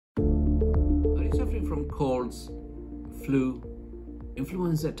colds, flu,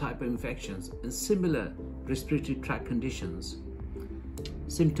 influenza type of infections, and similar respiratory tract conditions.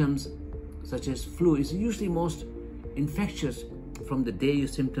 Symptoms such as flu is usually most infectious from the day your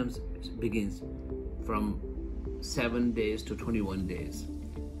symptoms begins, from 7 days to 21 days.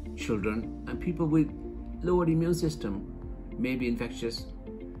 Children and people with lower immune system may be infectious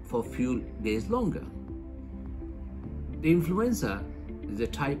for a few days longer. The influenza is a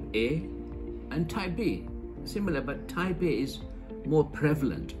type A and type B, similar, but type A is more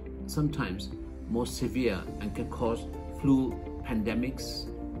prevalent, sometimes more severe, and can cause flu pandemics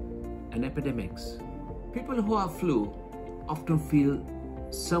and epidemics. People who have flu often feel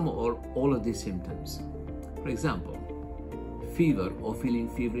some or all of these symptoms. For example, fever or feeling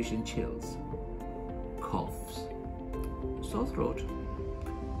feverish and chills, coughs, sore throat,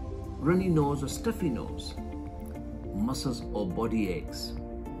 runny nose or stuffy nose, muscles or body aches,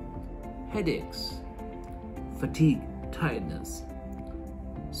 headaches, fatigue, tiredness.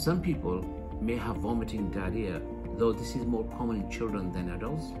 Some people may have vomiting, diarrhea, though this is more common in children than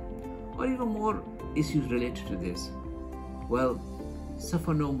adults, or even more issues related to this. Well,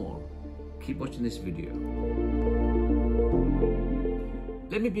 suffer no more. Keep watching this video.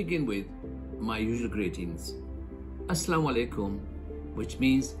 Let me begin with my usual greetings. Assalamu alaikum, which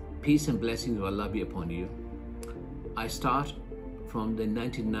means peace and blessings of Allah be upon you. I start from the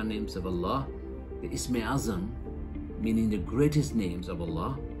 99 names of Allah, the Ism Azam, meaning the greatest names of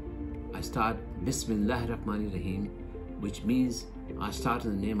Allah. I start Bismillahir Rahmanir Rahim, which means I start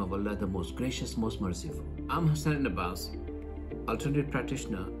in the name of Allah, the most gracious, most merciful. I'm Hassan Abbas, alternative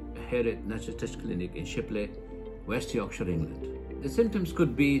practitioner here at Natural Touch Clinic in Shipley, West Yorkshire, England. The symptoms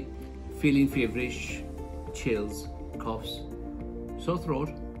could be feeling feverish, chills, coughs, sore throat,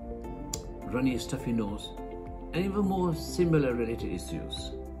 runny stuffy nose, and even more similar related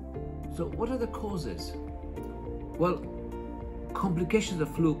issues. So what are the causes? Well, complications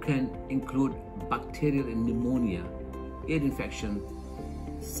of flu can include bacterial and pneumonia, ear infection,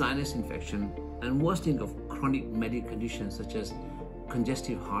 sinus infection, and worsening of chronic medical conditions such as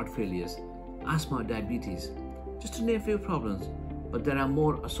congestive heart failures, asthma, diabetes, just to name a few problems, but there are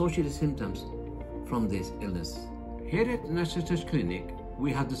more associated symptoms from this illness. Here at Natural Touch Clinic,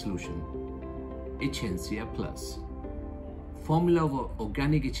 we have the solution, ECHINACEA Plus. Formula of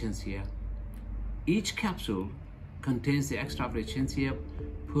organic ECHINACEA. Each capsule contains the extract of ECHINACEA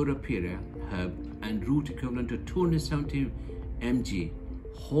purpurea herb and root equivalent to 270 mg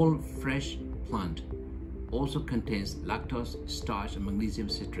whole fresh plant. Also contains lactose, starch, and magnesium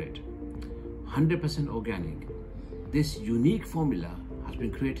citrate. 100% organic. This unique formula has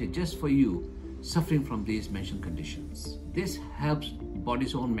been created just for you suffering from these mentioned conditions. This helps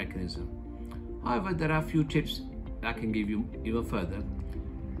body's own mechanism. However, there are a few tips that I can give you even further.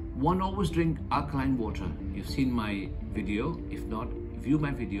 One, always drink alkaline water. You've seen my video. If not, view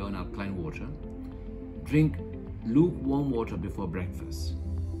my video on alkaline water. Drink lukewarm water before breakfast.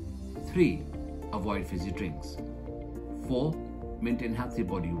 3, avoid fizzy drinks. 4, maintain healthy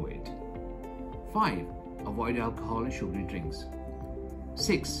body weight. 5, avoid alcohol and sugary drinks.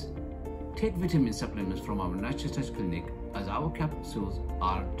 6, take vitamin supplements from our Natural Touch Clinic, as our capsules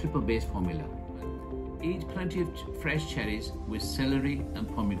are triple base formula. Eat plenty of fresh cherries with celery and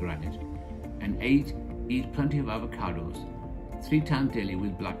pomegranate. And 8, eat plenty of avocados 3 times daily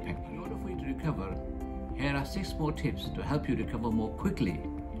with black pepper. In order for you to recover, here are 6 more tips to help you recover more quickly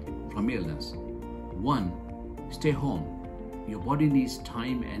from illness. 1, stay home. Your body needs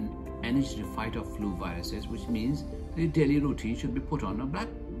time and energy to fight off flu viruses, which means that your daily routine should be put on a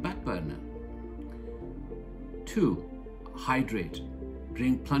back burner. 2, hydrate.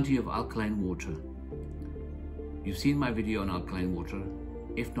 Drink plenty of alkaline water. You've seen my video on alkaline water.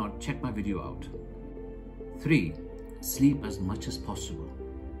 If not, check my video out. 3, sleep as much as possible.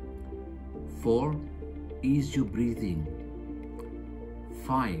 4, ease your breathing.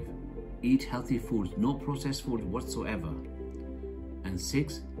 5, eat healthy foods, no processed foods whatsoever. And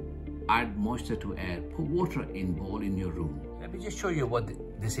 6, add moisture to air. Put water in bowl in your room. Let me just show you what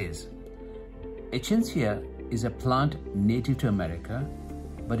this is. ECHINACEA is a plant native to America,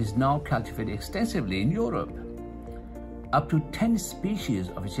 but is now cultivated extensively in Europe. Up to 10 species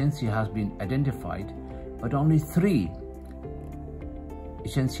of ECHINACEA has been identified, but only 3,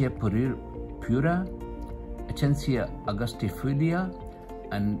 ECHINACEA purpurea, ECHINACEA augustifolia,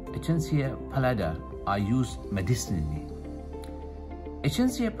 and ECHINACEA pallida, are used medicinally.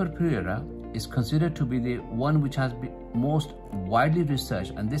 ECHINACEA purpurea is considered to be the one which has been most widely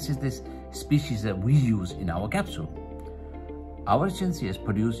researched, and this is this species that we use in our capsule. Our ECHINACEA is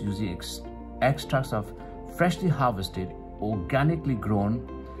produced using extracts of freshly harvested, organically grown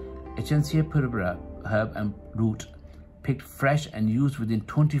ECHINACEA purpura herb and root picked fresh and used within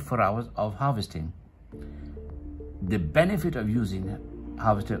 24 hours of harvesting. The benefit of using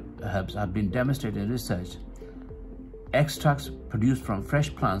harvested herbs have been demonstrated in research. Extracts produced from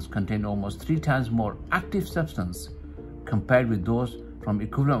fresh plants contain almost 3 times more active substance compared with those from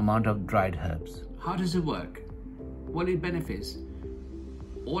equivalent amount of dried herbs. How does it work? Well, it benefits.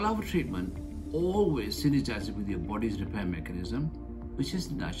 All our treatment always synergizes with your body's repair mechanism, which is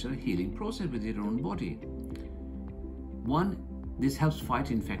the natural healing process with your own body. 1, this helps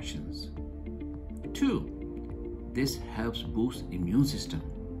fight infections. 2, this helps boost immune system.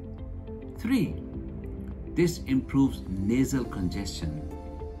 3, this improves nasal congestion.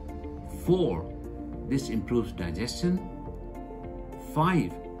 4, this improves digestion.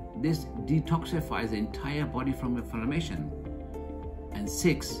 5, this detoxifies the entire body from inflammation. And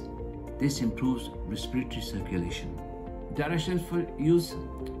 6, this improves respiratory circulation. Directions for use,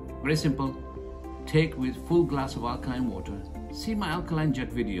 very simple. Take with full glass of alkaline water. See my alkaline jet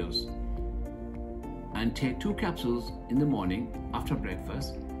videos. And take 2 capsules in the morning after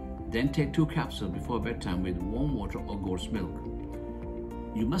breakfast. Then take 2 capsules before bedtime with warm water or goat's milk.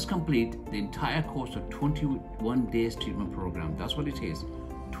 You must complete the entire course of 21 days treatment program. That's what it is.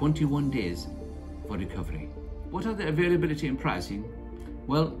 21 days for recovery. What are the availability and pricing?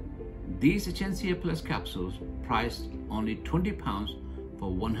 Well, these ECHINACEA Plus capsules priced only £20 for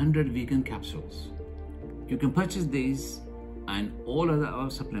 100 vegan capsules. You can purchase these and all other our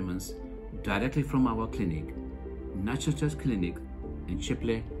supplements directly from our clinic, Natural Test Clinic in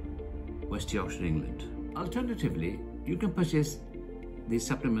Shipley, West Yorkshire, England. Alternatively, you can purchase these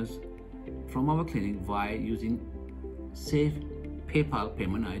supplements from our clinic via using safe PayPal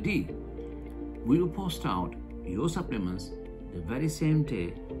payment ID. We will post out your supplements the very same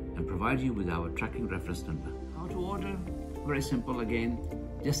day and provide you with our tracking reference number. How to order? Very simple again.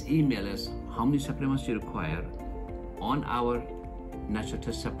 Just email us how many supplements you require on our natural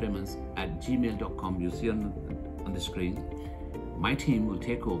test supplements at gmail.com. You see on the screen. My team will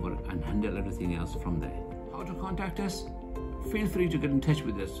take over and handle everything else from there. How to contact us? Feel free to get in touch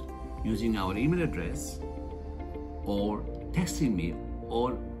with us using our email address or texting me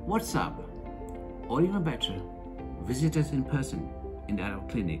or WhatsApp, or even better, visit us in person in our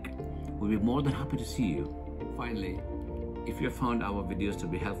clinic. We'll be more than happy to see you. Finally, if you have found our videos to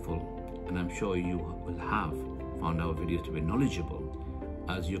be helpful, and I'm sure you will have found our videos to be knowledgeable,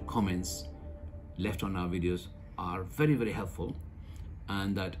 as your comments left on our videos are very, very helpful,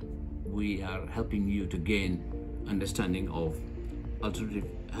 and that we are helping you to gain understanding of alternative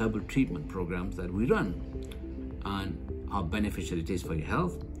herbal treatment programs that we run and how beneficial it is for your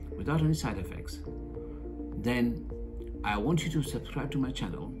health without any side effects, then I want you to subscribe to my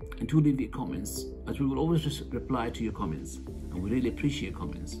channel and to leave your comments, as we will always reply to your comments and we really appreciate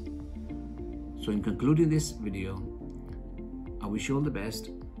comments. So in concluding this video, I wish you all the best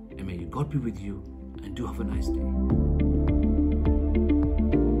and may God be with you, and do have a nice day.